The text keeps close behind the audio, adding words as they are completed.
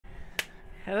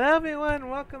Hello everyone,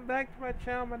 welcome back to my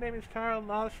channel. My name is Taro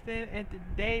Lawston, and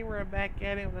today we're back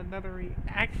at it with another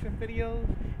reaction video.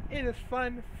 It is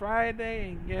Fun Friday,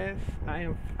 and yes, I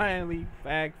am finally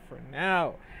back for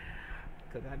now.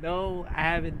 Cause I know I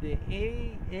haven't did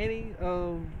any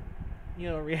of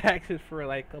reactions for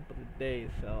like a couple of days,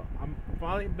 so I'm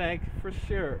finally back for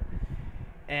sure.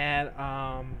 And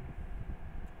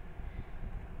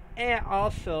and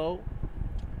also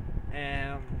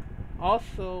and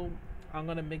also I'm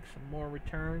gonna make some more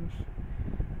returns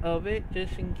of it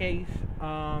just in case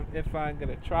if I'm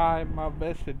gonna try my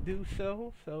best to do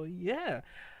so. So yeah,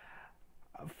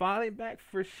 I'm finally back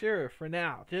for sure for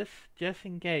now. Just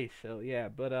in case. So yeah,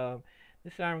 but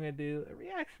this time I'm gonna do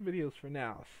reaction videos for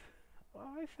now.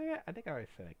 Oh, I say that? I think I already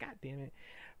said it. God damn it.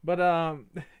 But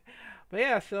but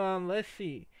yeah, so let's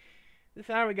see. This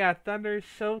time we got Thunder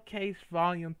Showcase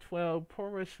Volume 12 Pro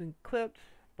Wrestling Clips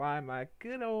by my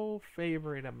good old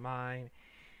favorite of mine,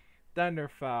 Thunder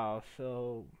File.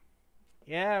 So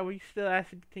yeah, we still have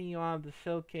to continue on the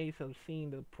showcase of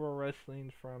seeing the pro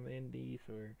wrestling from the indies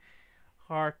or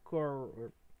hardcore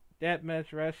or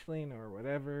deathmatch wrestling or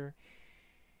whatever.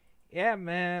 Yeah,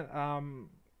 man. I'm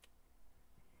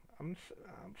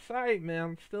sorry, man.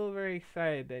 I'm still very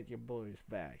excited that your boy is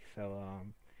back. So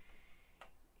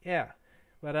yeah,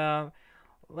 but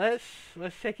let's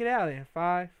check it out in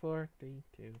 5, 4, 3,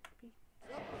 2.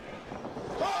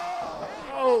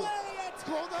 Oh!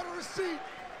 Thrown out of the seat.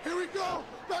 Here we go.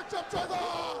 Back up to the.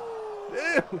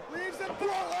 Ew. Leaves it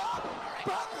thrown up.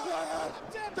 Back of the head.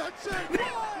 That's it.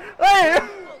 Hey!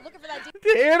 Looking for that. Did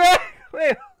you hear that?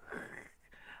 Wait.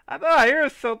 I thought I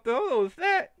heard something. Oh, is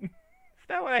that? Is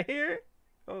that what I hear?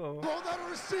 Oh. Thrown out of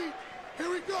the seat. Here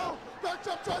we go. Back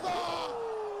up to the.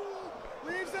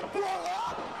 Leaves it thrown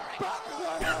up. Back of the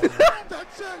head.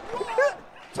 That's it.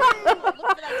 Looking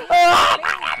for that.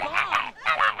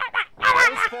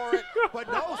 Goes for it, but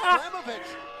no Slamovich.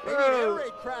 Maybe an air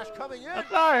raid crash coming in. I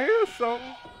thought I heard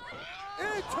something.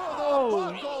 Into the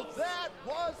buckle. That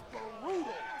was brutal.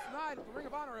 Last night at the Ring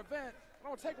of Honor event, I don't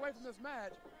want to take away from this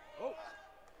match. Oh.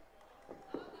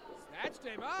 Snatched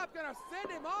him up, gonna send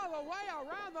him all the way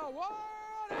around the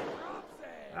world and drops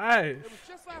it. Nice. It was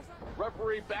just last night.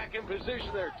 Referee back in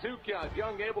position there. 2 count.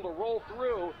 Young able to roll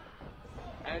through.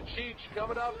 And Cheech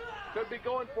coming up. Could be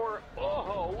going for,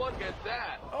 oh, look at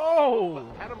that. Oh.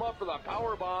 Had him up for the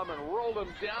power bomb and rolled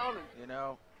him down. You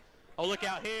know. Oh, look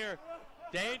out here.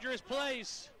 Dangerous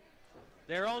place.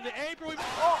 They're on the apron.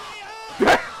 Oh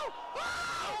man.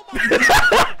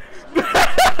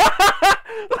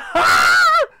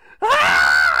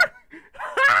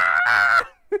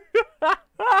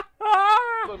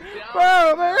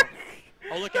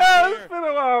 Oh, look out here. It's been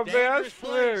a while, man. I Dangerous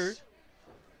swear. place.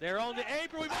 They're on the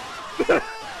apron.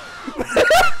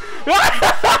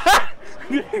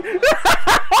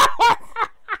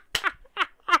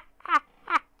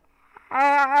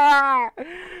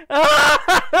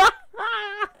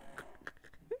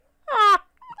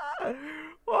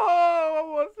 Whoa, what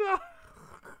was that?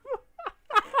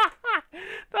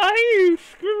 I hear you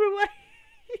screaming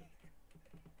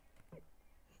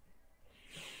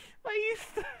like you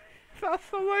saw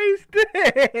somebody's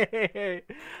dead.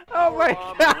 Oh my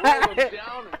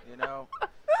god. You know.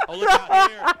 Oh, look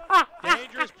out here.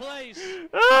 Dangerous place.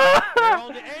 They're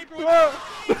on the apron.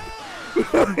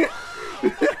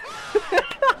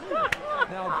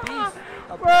 Now, Beef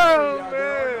Oh, apparently there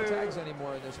are no man. tags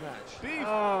anymore in this match.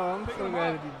 Oh, I'm so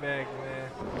glad to be back, man.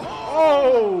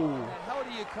 Oh! How do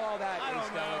you call that? I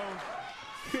don't know.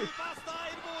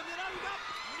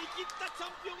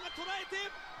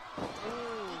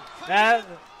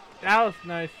 That was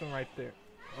nice one right there.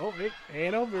 Oh, it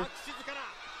ain't over.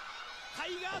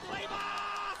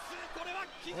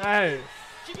 Nice.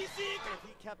 If he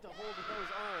kept a hold of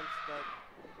those arms, but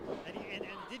and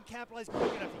didn't capitalize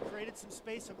quick enough. He created some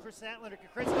space so Chris Antler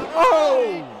could create some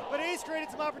opportunity. Oh! But he's created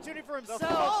some opportunity for himself.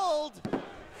 Fold.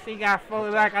 She got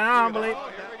folded like an omelet. Oh,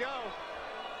 here we go.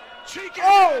 Cheeky.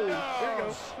 Oh! There you go.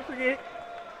 Don't forget.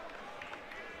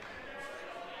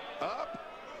 Up.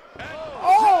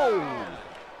 Oh!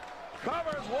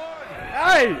 Covers one.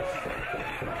 Nice!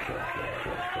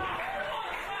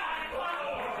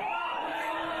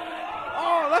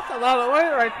 Oh, that's a lot of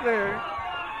weight right there.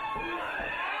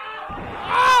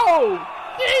 Oh!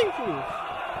 Jesus!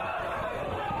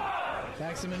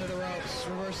 Backs him into the ropes.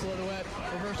 Reversal of the whip.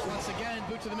 Reversed once again.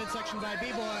 Boot to the midsection by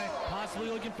B-Boy. Possibly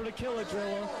looking for the killer,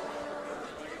 Drilla.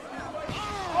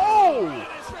 Oh!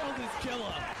 What's wrong with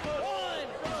Killer?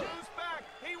 Choose back.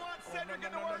 He wants Cedric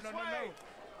in the worst way.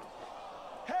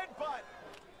 Headbutt.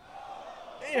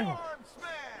 Damn. Arm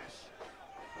smash.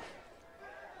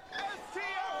 STO.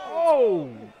 Oh!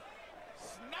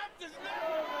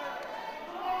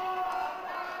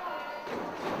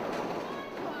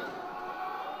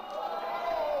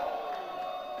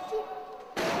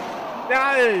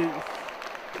 Nice.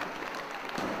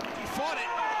 He fought it.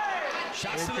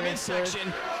 Shots to the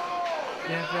midsection.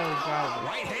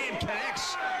 Right hand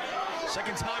connects.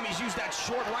 Second time he's used that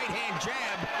short right hand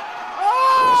jab.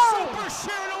 Oh! Super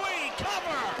Shiranui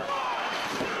cover.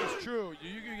 It's true.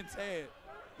 You can say it.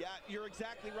 Yeah, you're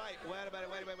exactly right. Wait a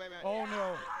minute. Oh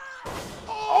no.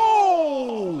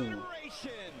 Oh!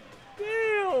 Obliteration.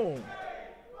 Damn.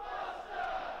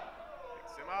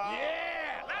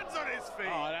 Yeah, lands on his feet.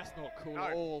 Oh, that's not cool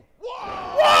at all.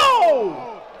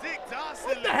 Whoa! Dick Dawson.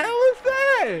 What the hell is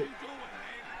that?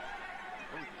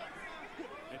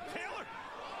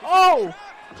 Oh!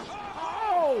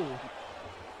 Oh!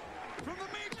 From the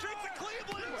main streets of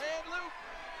Cleveland.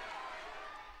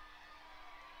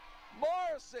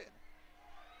 Morrison.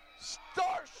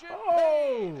 Starship.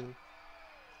 Oh!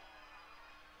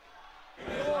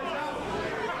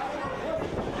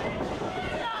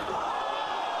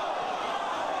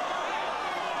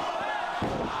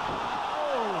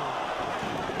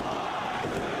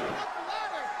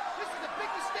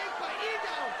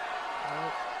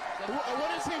 What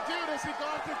does he do? Does he go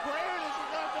after Gray or does he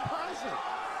go after Bronson?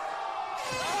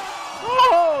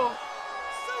 Oh!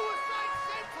 Suicide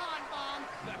senton bomb.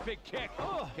 That big kick.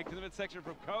 Kick to the midsection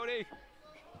from Cody.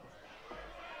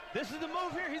 This is the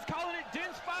move here. He's calling it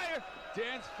Din's Fire.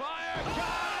 Din's Fire.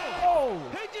 Oh!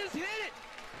 He just hit it.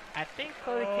 I think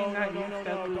Cody cannot use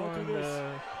that move on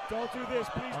the... Don't do this.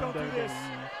 Please don't do this.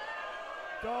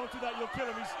 Don't do that. You'll kill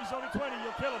him. He's only 20.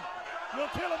 You'll kill him. You'll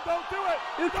kill him. Don't do it.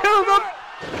 You killed him!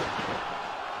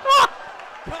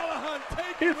 Callahan,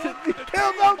 take You it.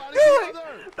 killed him! Don't do it!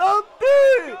 Don't do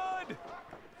it! Good.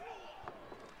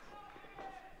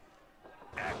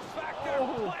 X Factor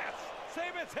plants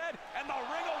Saban's head and the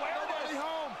ring awareness.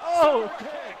 Home. Oh!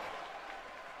 Kick.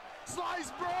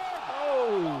 Slice bread.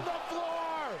 Oh! On the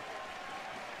floor.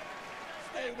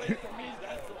 Stay away from me.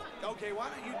 Okay, why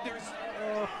don't you?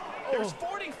 There's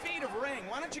 40 feet of ring.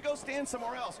 Why don't you go stand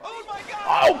somewhere else? Oh my God!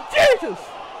 Oh, Jesus!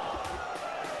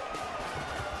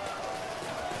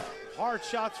 Hard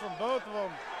shots from both of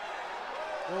them.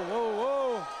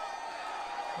 Whoa.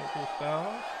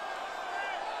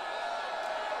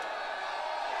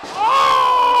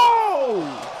 Oh!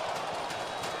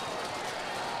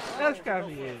 That's gotta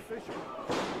be it. Fisher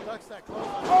ducks that close.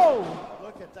 Oh!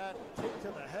 Look at that kick to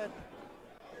the head.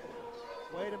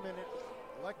 Wait a minute.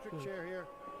 Electric chair here.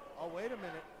 Oh, wait a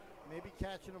minute. Maybe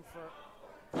catching him for...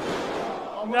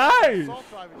 Oh, Nice! assault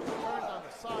driver just turned on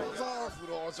the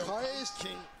side. 返して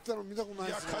いったの見たことな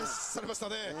いですね。開始されました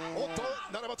ね。おっと、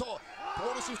ならばと、ポ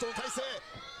ールシフトの体勢。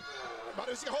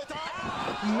丸内が吠えた。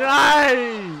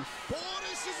Nice! ポー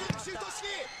ルシフト式。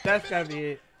 That's gotta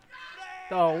be it.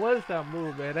 Oh, what is that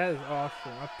move, man? That is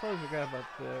awesome. I totally forgot about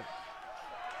that.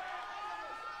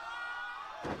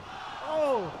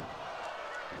 Oh!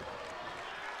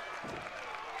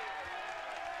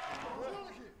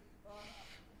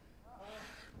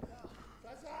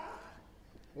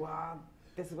 Wow,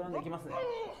 デスグラウンドいきますね。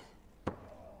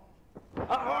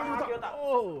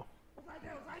Oh!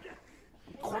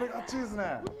 これがチーズ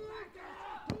ね。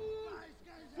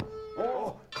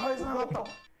お、返せなかった。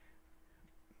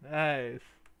 Nice.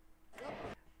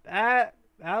 That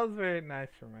was very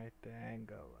nice from right there. I ain't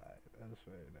gonna lie. That was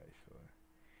very nice one.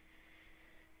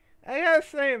 I gotta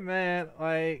say, man,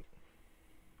 like,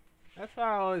 that's what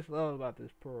I always love about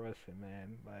this pro wrestling,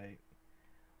 man. Like,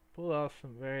 pull off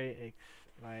some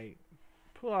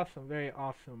very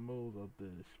awesome moves of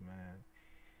this, man.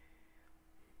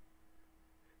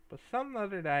 But something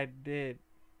other that I did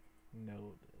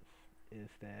notice is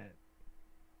that,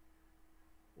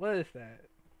 what is that?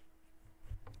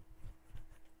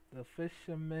 The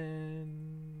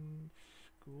fisherman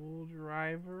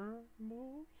screwdriver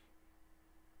moves?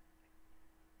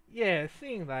 Yeah, it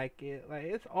seems like it. Like,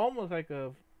 it's almost like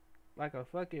a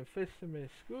fucking fisherman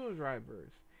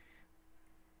screwdrivers.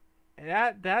 And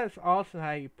that is awesome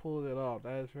how you pulled it off.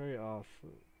 That is very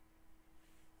awesome.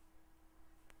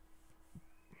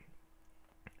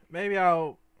 Maybe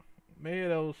they'll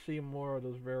see more of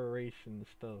those variation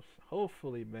stuff.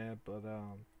 Hopefully, man. But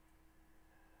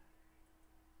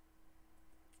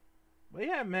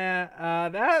yeah, man.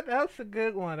 That was a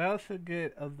good one. That was a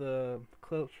good of the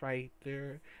clips right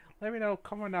there. Let me know,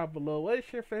 comment down below. What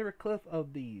is your favorite clip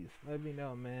of these? Let me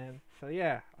know, man. So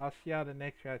yeah, I'll see y'all in the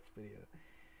next reaction video.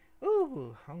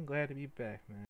 Ooh, I'm glad to be back, man.